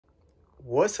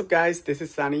What's up guys, this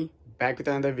is Sunny back with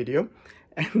another video,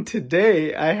 and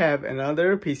today I have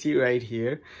another PC right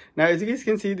here. Now as you guys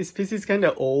can see, this PC is kind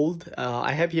of old.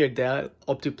 I have here Dell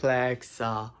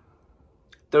Optiplex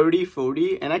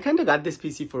 3040, and I kind of got this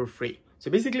PC for free.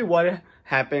 So basically what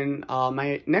happened,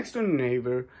 my next door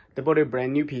neighbor, they bought a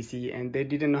brand new PC and they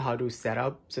didn't know how to set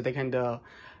up, so they kind of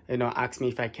asked me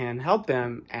if I can help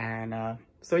them, and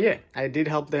so yeah, I did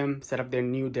help them set up their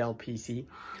new Dell PC.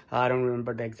 I don't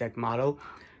remember the exact model.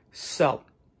 So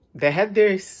they had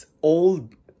this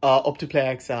old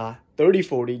Optiplex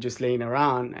 3040 just laying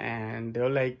around, and they were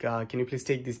like, can you please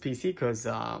take this PC, because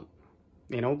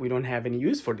we don't have any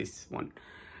use for this one.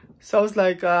 So I was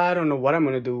like, I don't know what I'm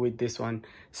gonna do with this one.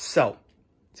 So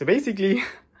basically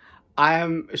I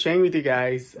am sharing with you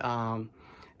guys,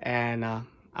 and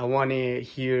I want to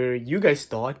hear you guys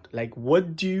thought, like,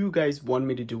 what do you guys want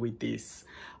me to do with this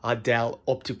Dell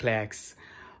Optiplex,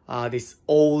 this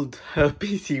old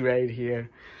PC right here.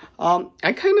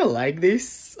 I kind of like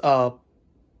this Optiplex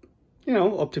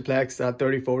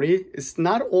 3040. It's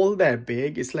not all that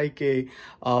big. It's like a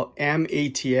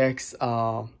M-ATX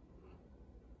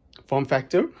form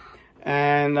factor,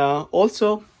 and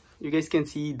also you guys can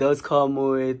see it does come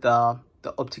with the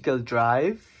optical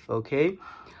drive. Okay,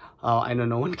 I know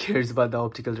no one cares about the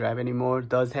optical drive anymore. It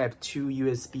does have two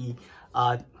USB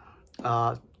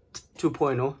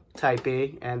 2.0 type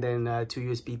A, and then two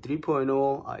USB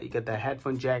 3.0. You got the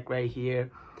headphone jack right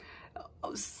here.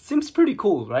 Seems pretty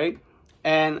cool, right?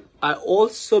 And I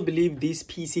also believe this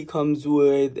PC comes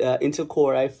with Intel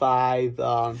Core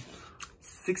i5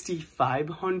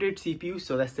 6500 CPU,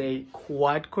 so that's a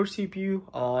quad core CPU,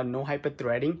 no hyper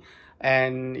threading,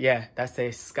 and yeah, that's a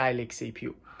Skylake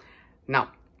CPU. Now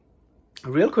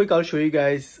real quick, I'll show you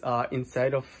guys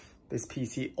inside of this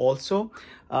PC. Also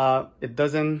it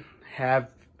doesn't have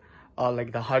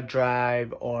like the hard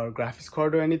drive or graphics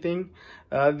card or anything.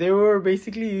 They were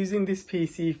basically using this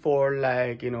PC for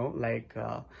like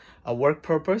a work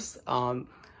purpose.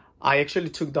 I actually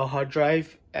took the hard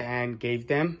drive and gave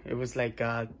them. It was like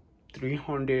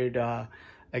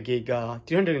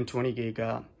 320 gig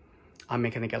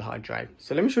mechanical hard drive.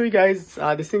 So let me show you guys.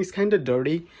 This thing is kind of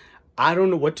dirty. I don't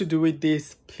know what to do with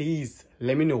this. Please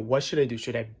let me know. What should I do?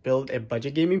 Should I build a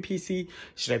budget gaming PC?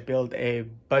 Should I build a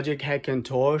budget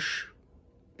Hackintosh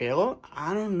build?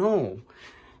 I don't know.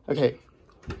 Okay,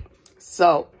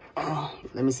 so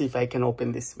let me see if I can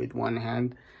open this with one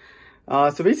hand.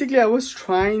 So basically I was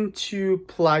trying to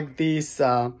plug this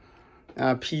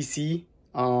PC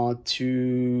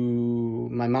to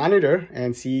my monitor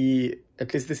and see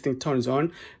at least this thing turns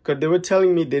on, because they were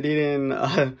telling me they didn't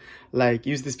like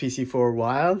use this PC for a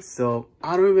while. So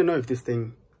I don't even know if this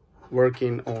thing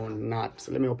working or not.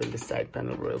 So let me open this side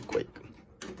panel real quick.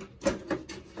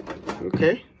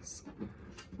 Okay,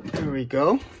 there we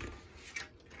go.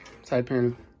 Side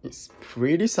panel is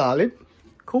pretty solid.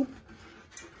 Cool.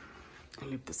 I'll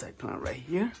leave the side panel right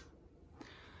here.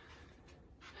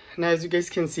 Now as you guys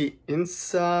can see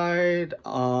inside,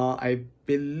 I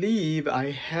believe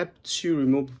I have to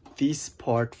remove this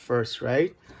part first,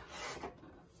 right?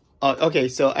 Okay,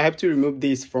 so I have to remove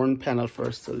this front panel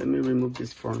first. So let me remove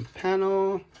this front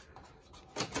panel.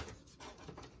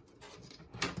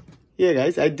 Yeah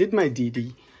guys, I did my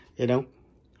DD,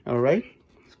 all right.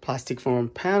 Plastic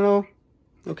front panel.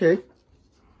 Okay,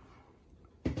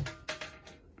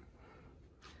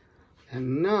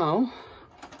 and now,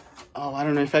 oh, I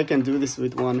don't know if I can do this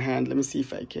with one hand. Let me see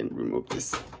if I can remove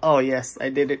this. Oh yes, I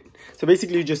did it. So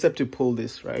basically you just have to pull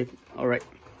this, right? All right,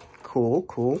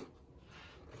 cool.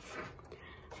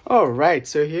 All right,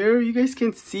 so here you guys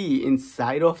can see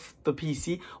inside of the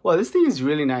PC. Well, this thing is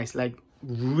really nice, like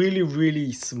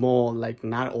really small, like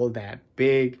not all that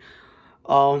big.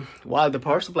 Wow, the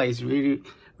power supply is really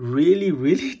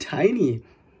tiny.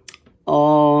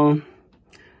 I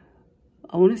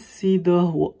want to see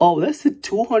the, oh, that's a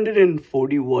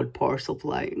 240 watt power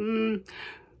supply.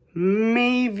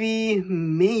 Maybe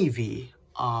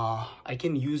I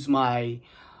can use my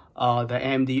the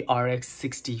AMD RX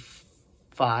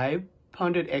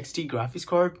 6500 XT graphics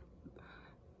card,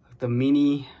 the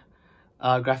mini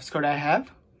graphics card I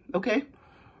have. Okay.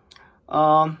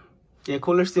 Yeah,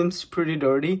 cooler seems pretty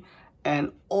dirty.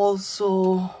 And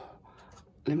also,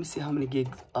 let me see how many gig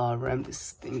RAM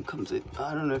this thing comes with.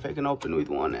 I don't know if I can open with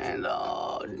one hand.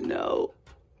 Oh no.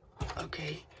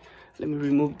 Okay, let me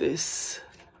remove this.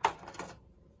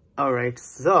 All right,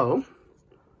 so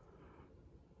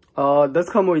does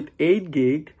come with 8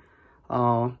 gig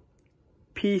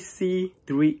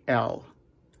PC3L.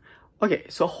 Okay,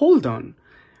 so hold on.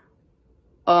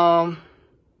 I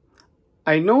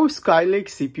know Skylake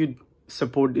CPU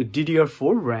support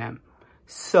DDR4 RAM.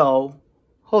 So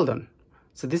hold on.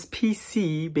 So this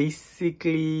PC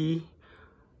basically,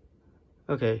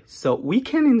 okay, so we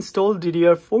can install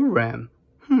DDR4 RAM.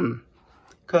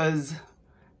 Because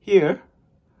here,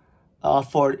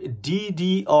 for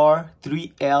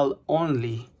DDR3L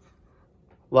only.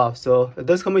 Wow, so it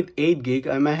does come with 8 gig.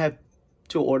 I might have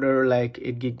to order like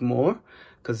 8 gig more,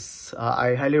 because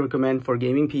I highly recommend for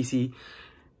gaming PC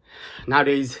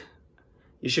nowadays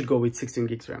you should go with 16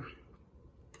 gigs RAM.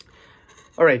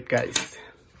 All right, guys,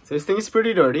 so this thing is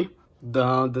pretty dirty.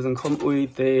 Didn't come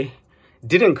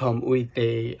with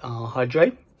a hard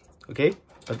drive. Okay,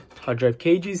 but hard drive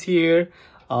cage is here,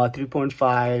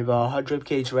 3.5 hard drive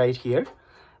cage right here,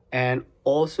 and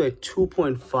also a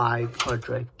 2.5 hard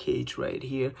drive cage right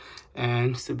here.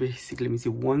 And so basically, let me see,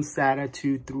 1 SATA,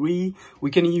 2, 3. We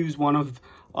can use one of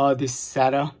this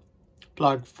SATA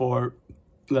plug for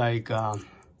like I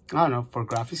don't know, for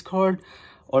graphics card,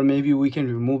 or maybe we can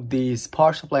remove this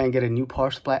power supply and get a new power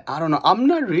supply. I don't know. I'm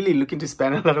not really looking to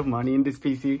spend a lot of money in this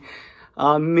PC.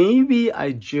 Maybe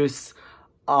I just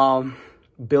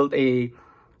built a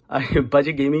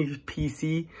budget gaming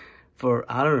PC for,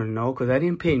 I don't know, because I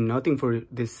didn't pay nothing for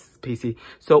this PC.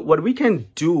 So what we can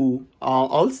do,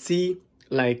 I'll see,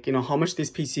 like, you know, how much this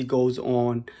PC goes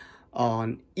on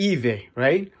eBay,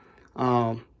 right?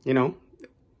 You know,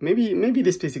 maybe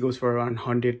this PC goes for around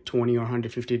 $120 or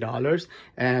 $150,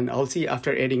 and I'll see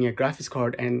after adding a graphics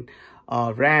card and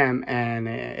RAM and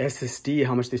SSD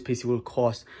how much this PC will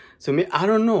cost. So I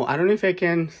don't know if I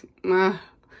can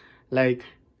like,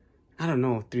 I don't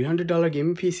know, $300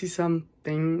 gaming PC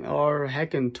something, or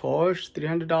Hackintosh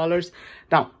 $300.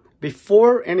 Now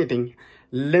before anything,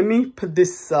 let me put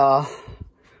this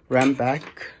RAM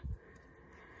back.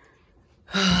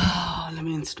 Let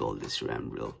me install this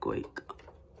RAM real quick.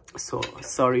 So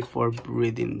sorry for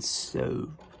breathing so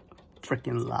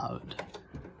freaking loud.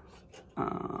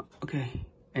 Okay,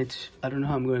 I don't know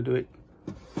how I'm gonna do it.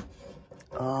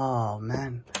 Oh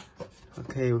man.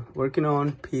 Okay, working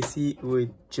on PC with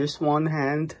just one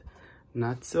hand,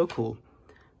 not so cool.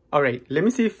 All right, let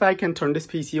me see if I can turn this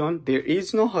PC on. There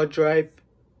is no hard drive,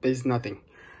 there's nothing.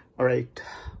 All right.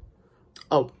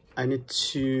 Oh, I need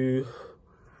to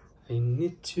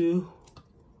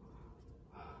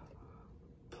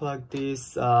plug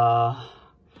this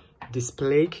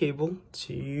display cable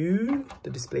to the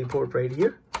display port right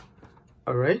here.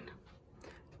 All right,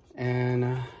 and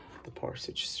the power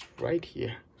switch is right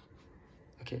here.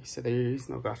 Okay, so there is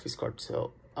no graphics card.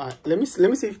 So let me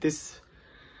see if this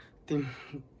thing,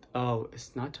 oh,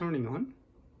 it's not turning on.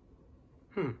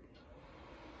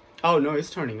 Oh no,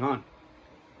 it's turning on.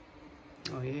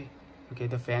 Oh yeah. Okay,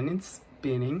 the fan is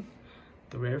spinning,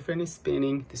 the rear fan is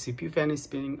spinning, the CPU fan is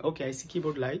spinning. Okay, I see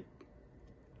keyboard light.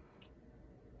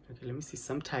 Okay, let me see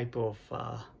some type of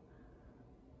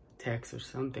text or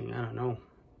something. I don't know.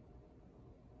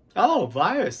 Oh,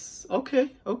 virus.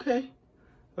 Okay.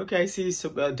 I see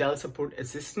Dell Support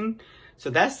Assistant.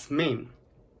 So that's main.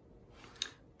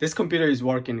 This computer is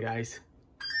working, guys.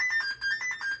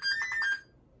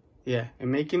 Yeah,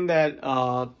 and making that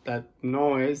that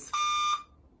noise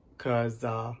because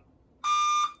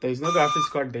there's no graphics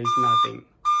card, there's nothing.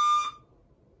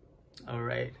 All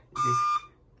right,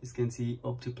 you can see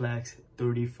Optiplex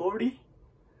 3040.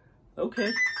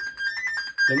 Okay,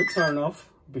 let me turn off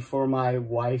before my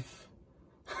wife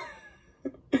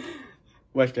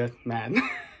get mad.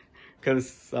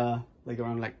 Because like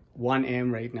around like 1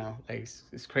 AM right now, like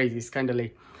it's crazy, it's kind of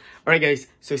late. All right guys,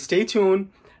 so stay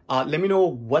tuned. Let me know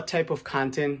what type of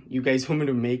content you guys want me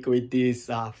to make with this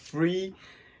free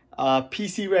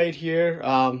PC right here.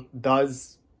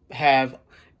 Does have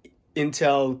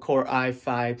Intel Core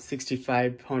i5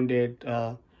 6500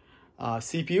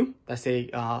 CPU. That's a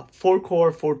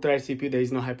 4-core 4-thread CPU. There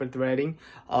is no hyper-threading.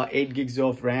 8 gigs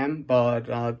of RAM,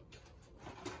 but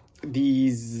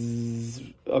these,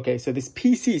 okay, so this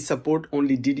PC support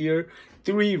only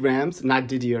DDR3 RAMs, not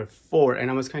DDR4, and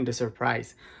I was kind of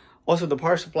surprised. Also, the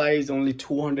power supply is only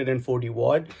 240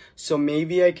 watt, so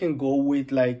maybe I can go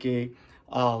with like a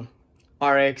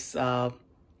RX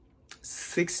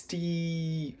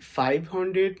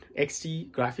 6500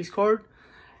 XT graphics card,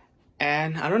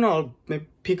 and I don't know, I'll maybe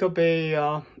pick up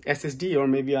a SSD, or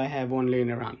maybe I have one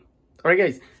laying around. All right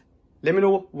guys, let me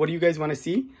know what you guys want to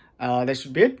see. That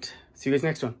should be it. See you guys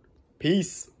next one.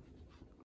 Peace.